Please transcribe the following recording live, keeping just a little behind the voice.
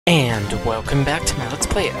And welcome back to my Let's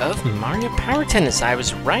Play of Mario Power Tennis. I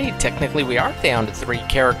was right, technically we are down to 3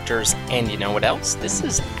 characters, and you know what else? This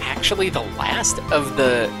is actually the last of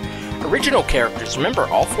the original characters. Remember,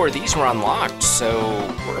 all 4 of these were unlocked, so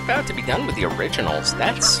we're about to be done with the originals.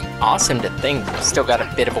 That's awesome to think. Still got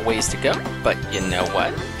a bit of a ways to go, but you know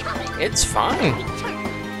what? It's fine.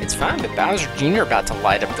 It's fine, but Bowser Jr. about to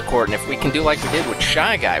light up the court, and if we can do like we did with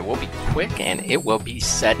Shy Guy, we'll be quick, and it will be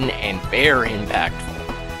sudden and very impactful.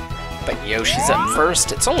 But Yoshi's up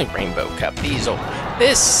first. It's only Rainbow Cup. This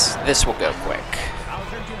will go quick.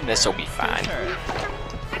 This will be fine.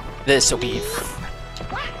 This will be...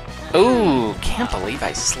 Ooh, can't believe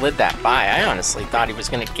I slid that by. I honestly thought he was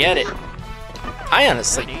going to get it. I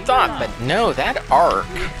honestly thought, but no, that arc...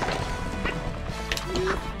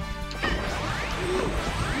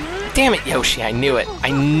 Damn it, Yoshi, I knew it.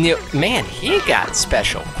 Man, he got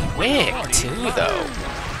special quick, too, though.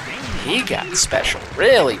 He got special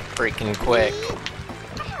really freaking quick.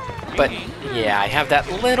 But, yeah, I have that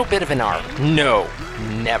little bit of an arc. No,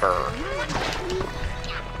 never.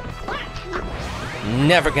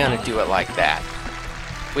 Never gonna do it like that.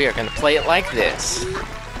 We are gonna play it like this.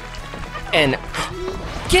 And,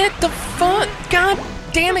 get the fun! God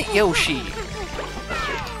damn it, Yoshi!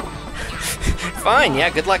 Fine, yeah,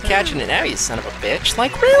 good luck catching it now, you son of a bitch.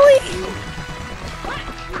 Like, really?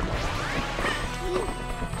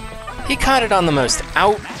 He caught it on the most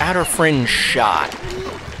outer fringe shot.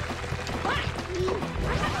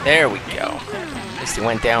 There we go. At least he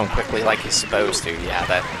went down quickly like he's supposed to. Yeah,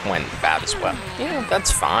 that went about as well. Yeah,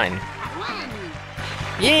 that's fine.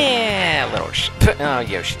 Yeah, little oh,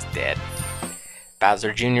 Yoshi's dead.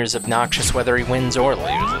 Bowser Jr.'s obnoxious whether he wins or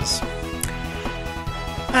loses.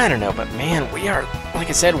 I don't know, but man, we are, like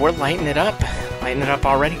I said, we're lighting it up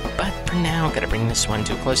already, but for now, gotta bring this one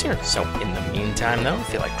to a close here. So in the meantime, though,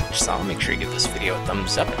 if you liked what you saw, make sure you give this video a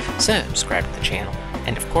thumbs up, subscribe to the channel,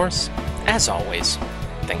 and of course, as always,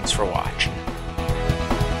 thanks for watching.